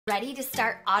Ready to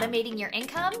start automating your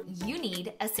income? You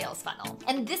need a sales funnel.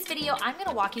 In this video, I'm going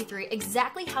to walk you through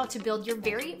exactly how to build your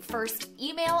very first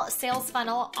email sales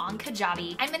funnel on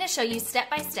Kajabi. I'm going to show you step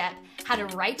by step how to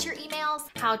write your emails,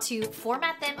 how to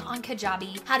format them on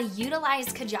Kajabi, how to utilize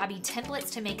Kajabi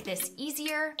templates to make this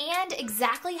easier, and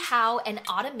exactly how an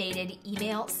automated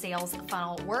email sales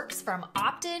funnel works from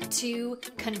opt-in to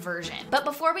conversion. But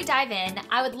before we dive in,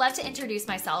 I would love to introduce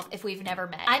myself if we've never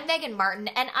met. I'm Megan Martin,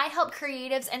 and I help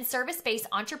creatives and service-based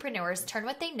entrepreneurs turn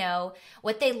what they know,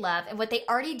 what they love, and what they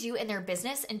already do in their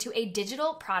business into a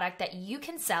digital product that you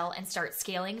can sell and start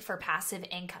scaling for passive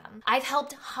income. I've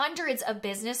helped hundreds of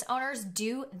business owners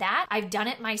do that. I've done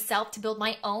it myself to build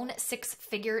my own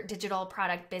six-figure digital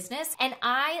product business, and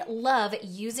I love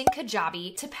using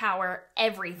Kajabi to power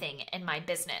everything in my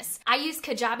business. I use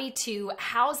Kajabi to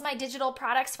house my digital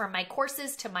products, from my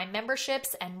courses to my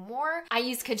memberships and more. I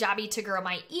use Kajabi to grow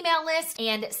my email list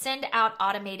and send out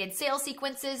automated sales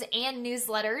sequences and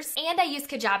newsletters, and I use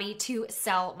Kajabi to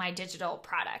sell my digital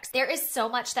products. There is so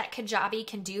much that Kajabi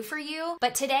can do for you,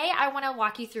 but today I want to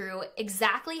walk you through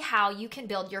exactly how you can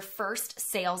build your first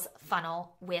sales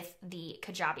funnel with the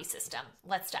Kajabi system.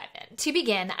 Let's dive in. To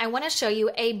begin, I want to show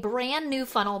you a brand new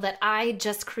funnel that I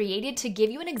just created to give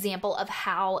you an example of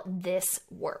how this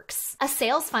works. A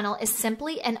sales funnel is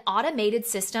simply an automated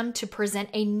system to present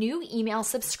a new email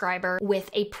subscriber with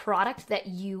a product that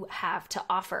you have to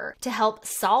offer to help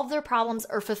solve their problems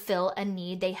or fulfill a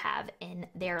need they have in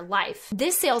their life.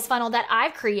 This sales funnel that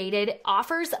I've created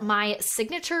offers my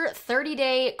signature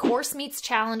 30-day course meets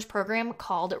challenge program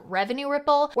called Revenue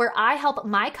Ripple, where I help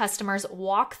my customers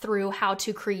walk through how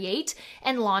to create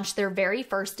and launch their very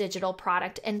first digital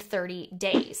product in 30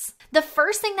 days. The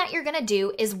first thing that you're going to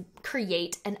do is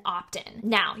create an opt-in.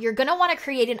 Now, you're going to want to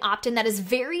create an opt-in that is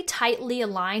very tightly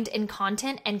aligned in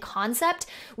content and concept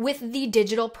with the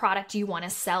digital product you want to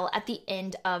sell at the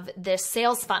end of this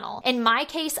sales funnel. In my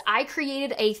case, I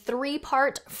created a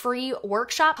 3-part free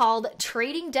workshop called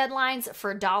Trading Deadlines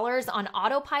for Dollars on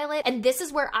Autopilot, and this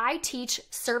is where I teach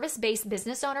service-based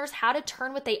business owners how to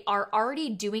turn what they are already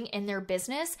doing in their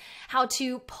business, how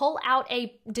to pull out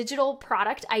a digital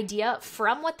product idea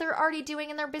from what they're already doing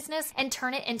in their business and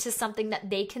turn it into something that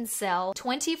they can sell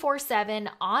 24/7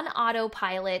 on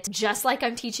autopilot, just like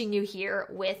I'm teaching you here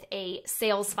with a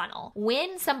sales funnel.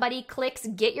 When somebody clicks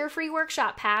get your free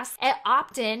workshop pass, an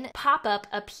opt-in pop-up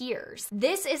appears.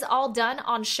 This is all done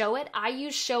on Showit. I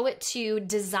use Showit to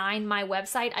design my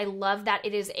website. I love that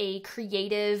it is a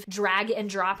creative drag and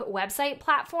drop website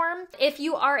platform. If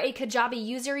you are a Kajabi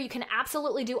user, you can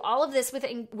absolutely do all of this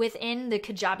within the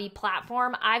Kajabi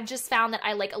platform. I've just found that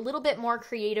I like a little bit more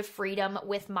creative freedom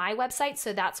with my website,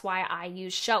 so that's why I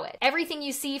use Showit. Everything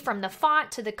you see from the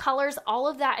font to the colors, all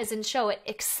of that is in Showit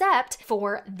except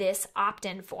for this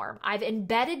opt-in form. I've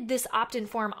embedded this opt-in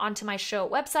form onto my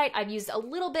Showit website. I've used a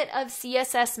little bit of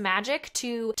CSS magic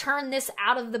to turn this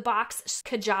out of the box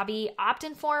Kajabi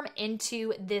opt-in form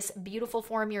into this beautiful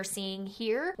form you're seeing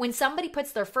here. When somebody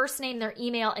puts their first name, their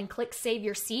email, and clicks save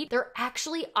your seat, they're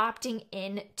actually opting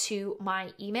in to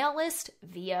my email list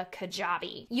via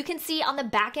Kajabi. You can see on the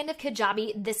back end of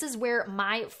Kajabi, this is where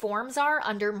my forms are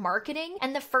under marketing.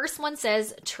 And the first one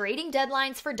says Trading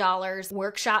Deadlines for Dollars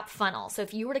Workshop Funnel. So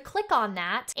if you were to click on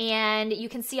that, and you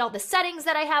can see all the settings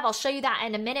that I have, I'll show you that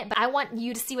in a minute, but I want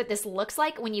you to see what this looks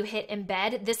like when you hit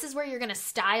embed. This is where you're going to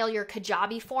style your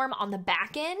Kajabi form on the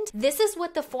back end. This is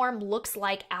what the form looks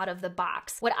like out of the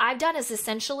box. What I've done is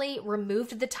essentially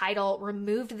removed the title,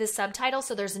 removed the subtitle,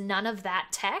 so there's none of that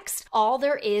text. All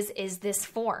there is this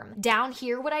form. Down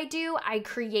here, what I do, I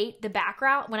create the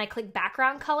background. When I click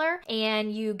background color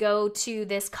and you go to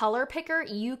this color picker,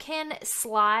 you can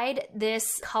slide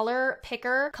this color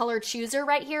picker, color chooser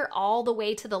right here all the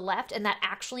way to the left, and that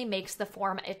actually makes the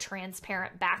form a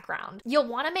transparent background. You'll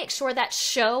want to make sure that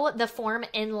show the form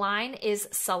inline is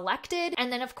selected,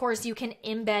 and then of course you can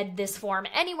embed this form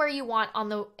anywhere you want on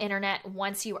the internet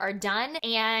once you are done.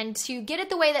 And to get it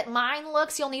the way that mine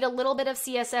looks, you'll need a little bit of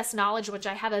CSS knowledge, which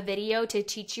I have a video to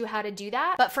teach you how to do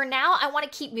that. But for now, I want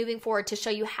to keep moving forward to show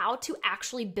you how to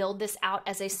actually build this out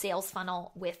as a sales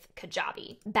funnel with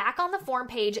Kajabi. Back on the form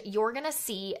page, you're going to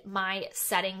see my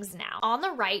settings now. On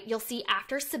the right, you'll see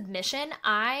after submission,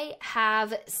 I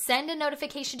have send a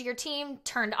notification to your team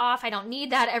turned off. I don't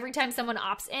need that every time someone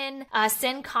opts in.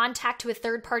 Send contact to a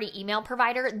third-party email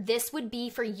provider. This would be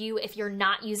for you if you're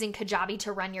not using Kajabi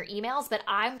to run your emails, but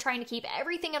I'm trying to keep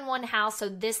everything in one house, so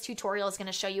this tutorial is going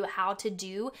to show you how to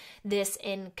do this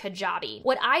in Kajabi.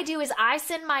 What I do is I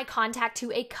send my contact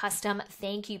to a custom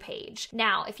thank you page.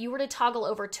 Now, if you were to toggle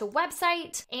over to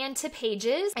website and to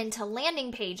pages and to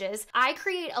landing pages, I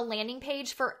create a landing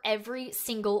page for every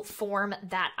single form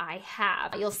that I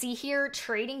have. You'll see here,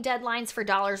 trading deadlines for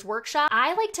dollars workshop.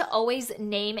 I like to always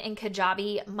name in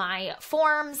Kajabi my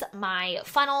forms, my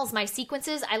funnels, my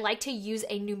sequences. I like to use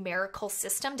a numerical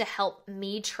system to help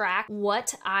me track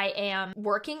what I am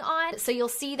working on. So you'll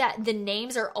see that the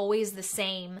names are always the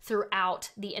same throughout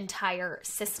the entire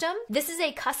system. This is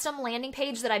a custom landing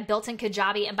page that I built in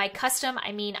Kajabi, and by custom,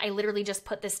 I mean I literally just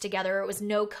put this together. It was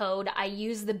no code. I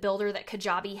used the builder that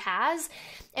Kajabi has,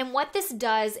 and what this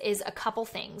does is a couple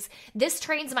things. This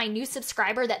trains my new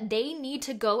subscriber that they need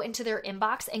to go into their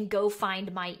inbox and go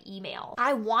find my email.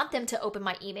 I want them to open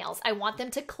my emails. I want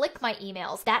them to click my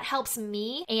emails. That helps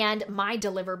me and my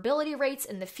deliverability rates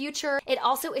in the future. It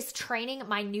also is training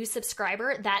my new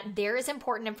subscriber that there is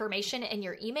important information in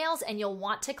your emails and you'll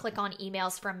want to click on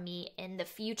emails from me in the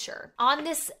future. On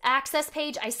this access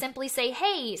page, I simply say,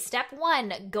 hey, step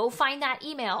 1, go find that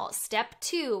email. Step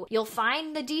 2, you'll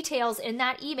find the details in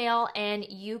that email and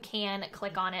you can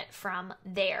click on it from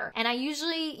there. And I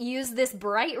usually use this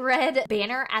bright red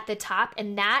banner at the top,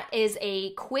 and that is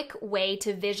a quick way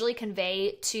to visually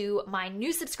convey to my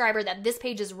new subscriber that this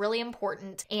page is really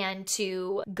important and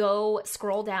to go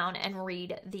scroll down and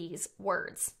read these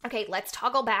words. Okay, let's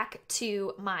toggle back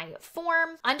to my form.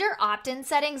 Under opt-in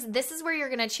settings, this is where you're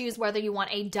going to choose whether you want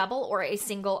a double or a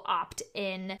single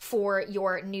opt-in for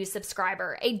your new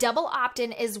subscriber. A double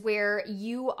opt-in is where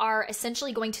you are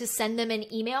essentially going to send them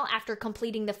an email after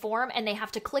completing the form, and they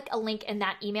have to click a link in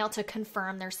that email to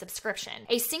confirm their subscription.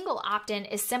 A single opt-in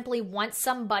is simply once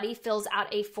somebody fills out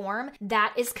a form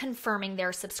that is confirming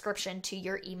their subscription to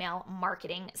your email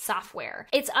marketing software.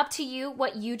 It's up to you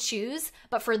what you choose,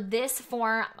 but for this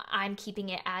form, I'm keeping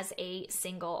it as a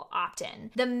single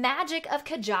opt-in. The magic of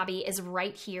Kajabi is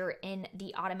right here in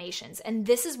the automations, and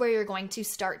this is where you're going to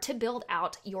start to build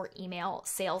out your email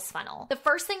sales funnel. The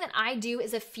first thing that I do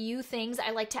is a few things.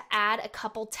 I like to add a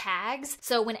couple tags.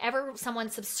 So whenever someone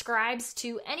subscribes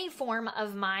to any form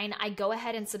of mine, I go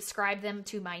ahead and subscribe them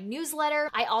to my newsletter.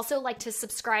 I also like to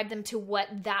subscribe them to what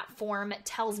that form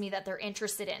tells me that they're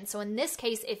interested in. So in this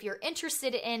case, if you're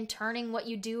interested in turning what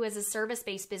you do as a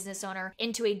service-based business owner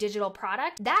into a digital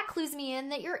product, that clues me in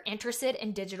that you're interested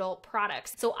in digital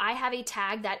products. So I have a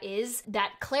tag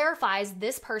that clarifies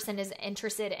this person is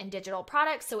interested in digital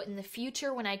products. So in the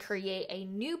future, when I create a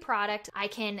new product, I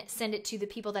can send it to the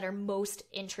people that are most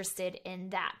interested in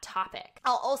that topic.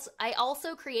 I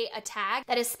also create a tag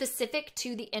that is specific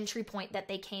to the entry point that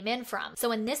they came in from.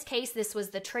 So in this case, this was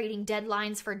the trading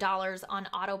deadlines for dollars on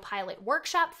autopilot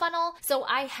workshop funnel. So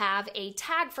I have a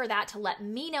tag for that to let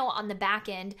me know on the back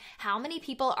end how many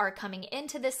people are coming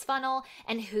into this funnel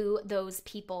and who those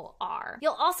people are.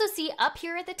 You'll also see up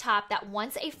here at the top that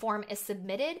once a form is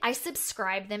submitted, I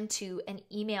subscribe them to an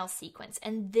email sequence.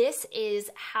 And this is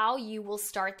how you will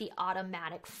start the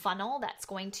automatic funnel that's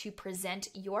going to present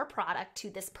your product to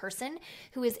this person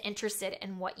who is interested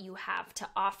in what you have to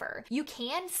offer. You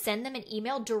can send them an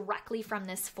email directly from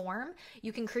this form.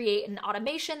 You can create an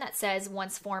automation that says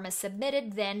once form is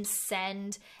submitted, then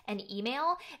send an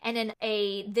email, and then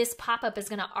this pop-up is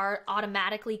going to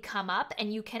automatically come up,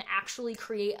 and you can actually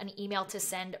create an email to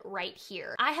send right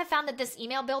here. I have found that this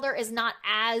email builder is not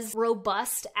as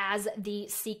robust as the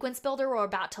sequence builder we're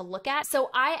about to look at, so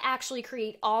I actually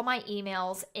create all my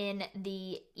emails in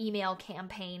the email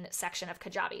campaign section of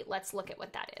Kajabi. Let's look at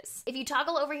what that is. If you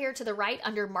toggle over here to the right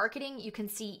under marketing, you can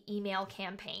see email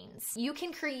campaigns. You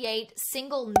can create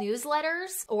single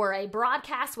newsletters or a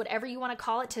broadcast, whatever you want to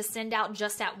call it, to send out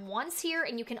just at once here,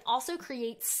 and you can also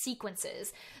create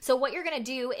sequences. So what you're going to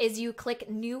do is you click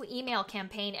new email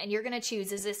campaign and you're going to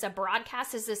choose, is this a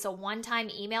broadcast? Is this a one-time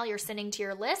email you're sending to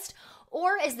your list?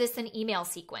 Or is this an email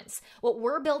sequence? What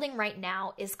we're building right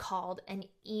now is called an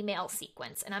email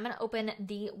sequence. And I'm going to open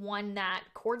the one that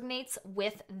coordinates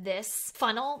with this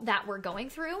funnel that we're going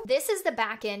through. This is the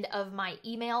back end of my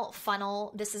email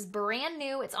funnel. This is brand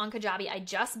new. It's on Kajabi. I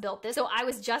just built this. So I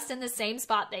was just in the same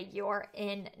spot that you're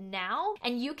in now.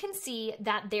 And you can see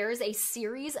that there's a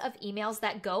series of emails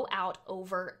that go out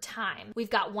over time. We've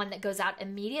got one that goes out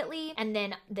immediately, and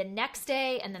then the next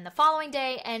day, and then the following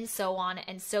day, and so on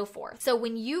and so forth. So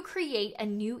when you create a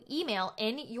new email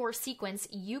in your sequence,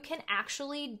 you can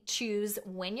actually choose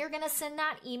when you're going to send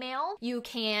that email. You're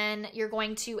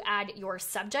going to add your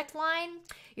subject line.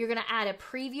 You're going to add a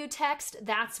preview text.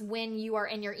 That's when you are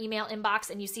in your email inbox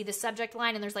and you see the subject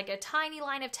line and there's like a tiny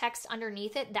line of text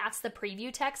underneath it. That's the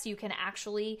preview text. You can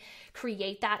actually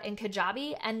create that in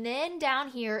Kajabi. And then down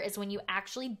here is when you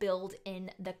actually build in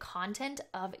the content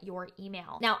of your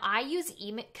email. Now, I use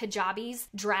Kajabi's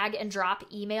drag and drop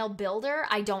email builder.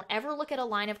 I don't ever look at a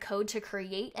line of code to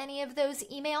create any of those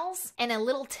emails. And a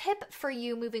little tip for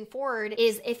you moving forward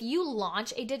is if you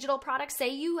launch a digital product, say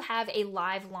you have a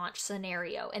live launch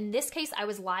scenario. In this case, I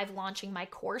was live launching my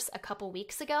course a couple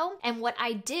weeks ago. And what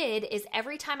I did is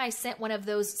every time I sent one of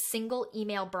those single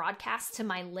email broadcasts to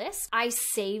my list, I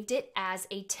saved it as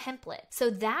a template. So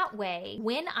that way,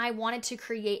 when I wanted to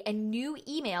create a new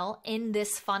email in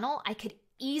this funnel, I could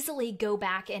easily go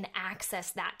back and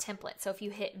access that template. So if you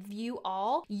hit view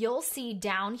all, you'll see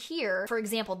down here, for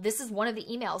example, this is one of the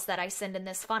emails that I send in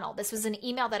this funnel. This was an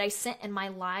email that I sent in my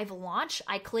live launch.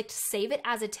 I clicked save it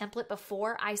as a template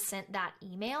before I sent that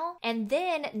email. And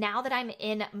then now that I'm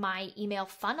in my email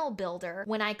funnel builder,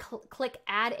 when I click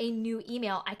add a new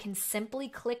email, I can simply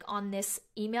click on this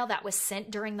email that was sent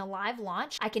during the live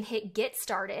launch. I can hit get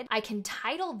started. I can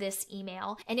title this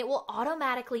email and it will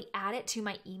automatically add it to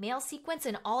my email sequence.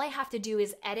 And all I have to do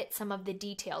is edit some of the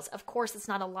details. Of course, it's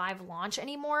not a live launch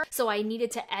anymore, so I needed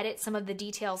to edit some of the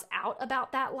details out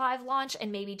about that live launch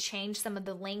and maybe change some of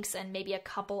the links and maybe a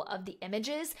couple of the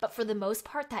images. But for the most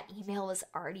part, that email is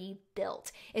already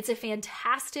built. It's a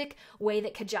fantastic way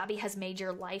that Kajabi has made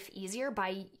your life easier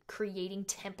by creating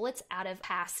templates out of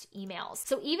past emails.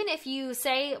 So even if you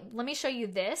say, let me show you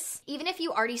this, even if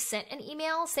you already sent an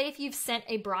email, say if you've sent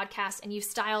a broadcast and you've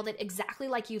styled it exactly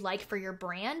like you like for your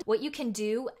brand, what you can do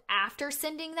after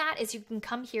sending that is you can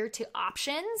come here to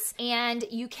options and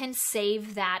you can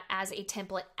save that as a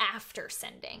template after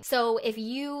sending. So if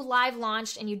you live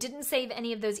launched and you didn't save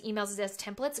any of those emails as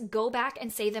templates, go back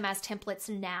and save them as templates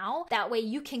now. That way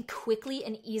you can quickly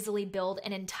and easily build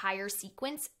an entire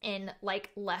sequence in like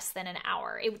less than an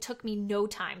hour. It took me no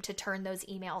time to turn those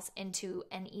emails into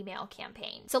an email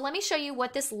campaign. So let me show you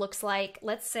what this looks like.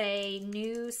 Let's say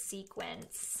new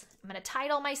sequence. I'm going to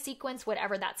title my sequence,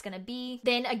 whatever that's going to be.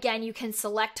 Then again, you can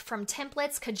select from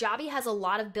templates. Kajabi has a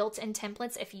lot of built-in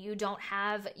templates. If you don't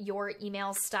have your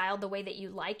emails styled the way that you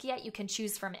like yet, you can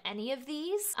choose from any of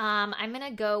these. I'm going to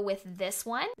go with this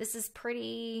one. This is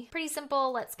pretty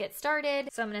simple. Let's get started.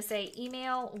 So I'm going to say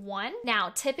email 1.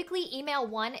 Now, typically email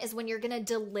 1 is when you're going to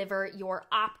deliver your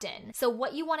opt-in. So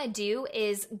what you want to do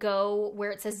is go where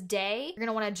it says day. You're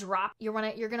going to want to drop, you're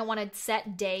going to want to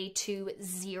set day to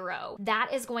 0.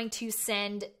 That is going to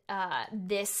send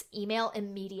this email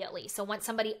immediately. So once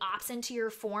somebody opts into your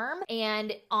form,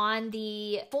 and on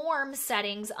the form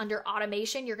settings under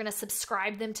automation, you're going to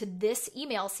subscribe them to this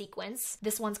email sequence.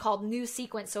 This one's called new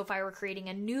sequence. So if I were creating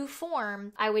a new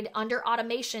form, I would under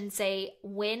automation say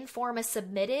when form is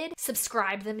submitted,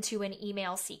 subscribe them to an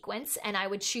email sequence, and I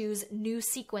would choose new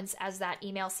sequence as that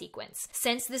email sequence.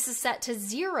 Since this is set to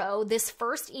 0, this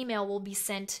first email will be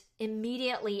sent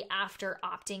immediately after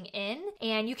opting in,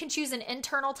 and you can choose an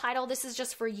internal title. This is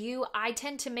just for you. I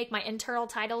tend to make my internal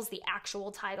titles the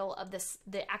actual title of this,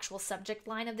 the actual subject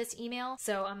line of this email.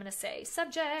 So I'm going to say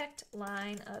subject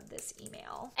line of this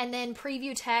email. And then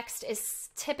preview text is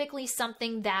typically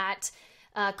something that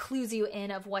clues you in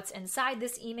of what's inside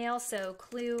this email. So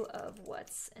clue of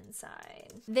what's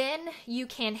inside. Then you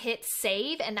can hit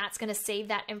save, and that's going to save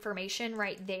that information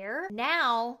right there.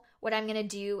 Now, what I'm going to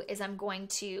do is I'm going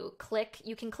to click,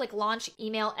 you can click launch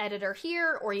email editor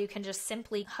here, or you can just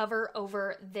simply hover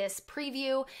over this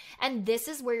preview. And this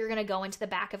is where you're going to go into the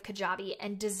back of Kajabi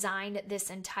and design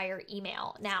this entire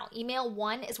email. Now, email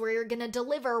 1 is where you're going to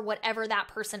deliver whatever that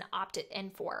person opted in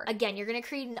for. Again, you're going to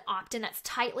create an opt-in that's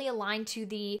tightly aligned to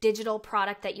the digital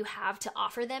product that you have to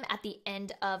offer them at the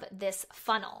end of this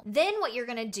funnel. Then what you're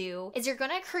going to do is you're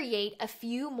going to create a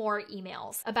few more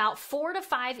emails, about 4 to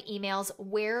 5 emails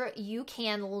where you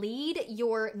can lead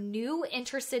your new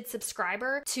interested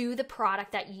subscriber to the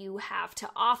product that you have to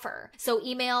offer. So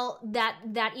email that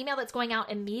email that's going out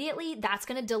immediately, that's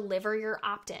going to deliver your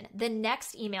opt-in. The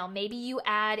next email, maybe you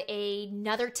add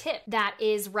another tip that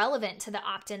is relevant to the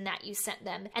opt-in that you sent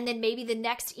them. And then maybe the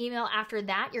next email after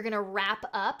that, you're going to wrap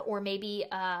up, or maybe,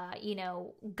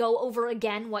 go over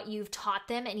again what you've taught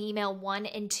them in email 1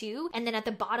 and 2. And then at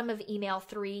the bottom of email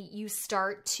 3, you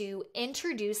start to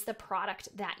introduce the product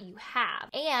that you have.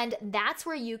 And that's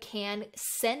where you can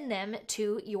send them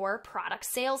to your product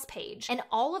sales page. And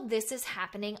all of this is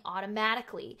happening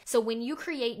automatically. So when you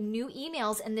create new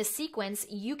emails in this sequence,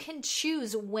 you can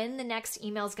choose when the next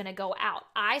email is going to go out.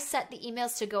 I set the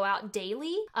emails to go out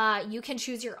daily. You can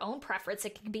choose your own preference.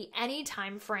 It can be any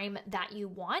time frame that you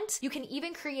want. You can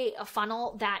even create a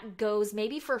funnel that goes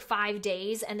maybe for 5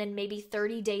 days, and then maybe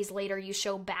 30 days later you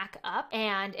show back up.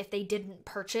 And if they didn't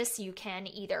purchase, you can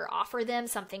either offer them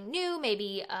something new,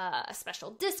 maybe a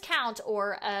special discount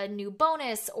or a new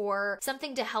bonus or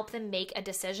something to help them make a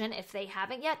decision if they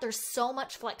haven't yet. There's so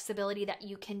much flexibility that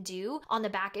you can do on the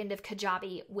back end of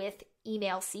Kajabi with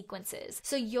email sequences.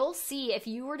 So you'll see if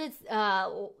you were to,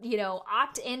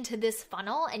 opt into this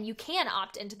funnel, and you can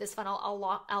opt into this funnel,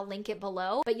 I'll link it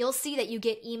below, but you'll see that you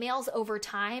get emails over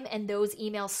time, and those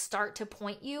emails start to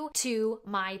point you to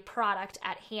my product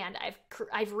at hand.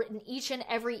 I've written each and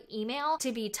every email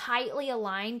to be tightly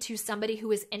aligned to somebody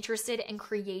who is interested in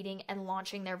creating and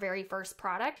launching their very first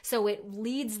product. So it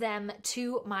leads them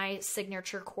to my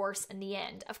signature course in the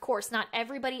end. Of course, not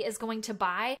everybody is going to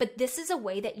buy, but this is a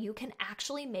way that you can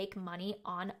actually make money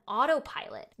on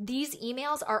autopilot. These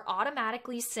emails are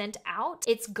automatically sent out.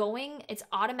 It's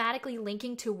automatically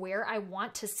linking to where I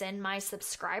want to send my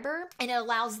subscriber, and it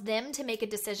allows them to make a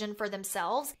decision for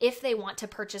themselves if they want to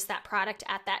purchase that product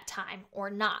at that time or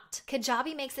not.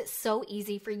 Kajabi makes it so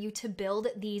easy for you to build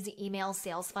these email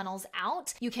sales funnels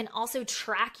out. You can also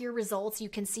track your results. You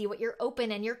can see what your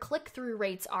open and your click-through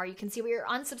rates are. You can see what your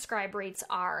unsubscribe rates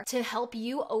are to help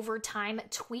you over time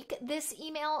tweak this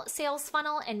email sales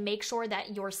funnel and make sure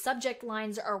that your subject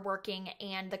lines are working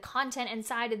and the content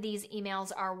inside of these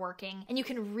emails are working. And you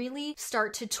can really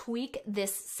start to tweak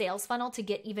this sales funnel to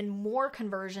get even more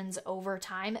conversions over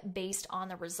time based on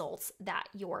the results that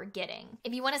you're getting.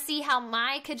 If you want to see how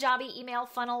my Kajabi email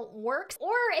funnel works,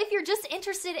 or if you're just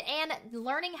interested in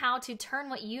learning how to turn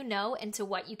what you know into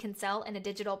what you can sell in a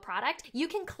digital product, you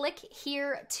can click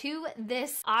here to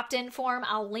this opt-in form.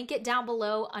 I'll link it down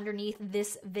below underneath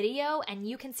this video, and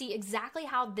you can see exactly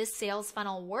how this sales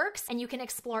funnel works, and you can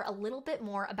explore a little bit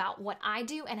more about what I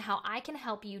do and how I can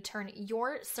help you turn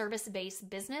your service-based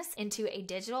business into a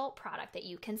digital product that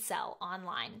you can sell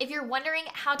online. If you're wondering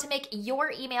how to make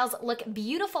your emails look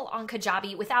beautiful on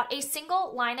Kajabi without a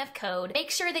single line of code,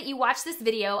 make sure that you watch this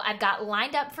video I've got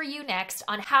lined up for you next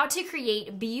on how to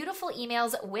create beautiful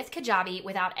emails with Kajabi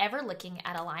without ever looking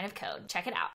at a line of code. Check it out.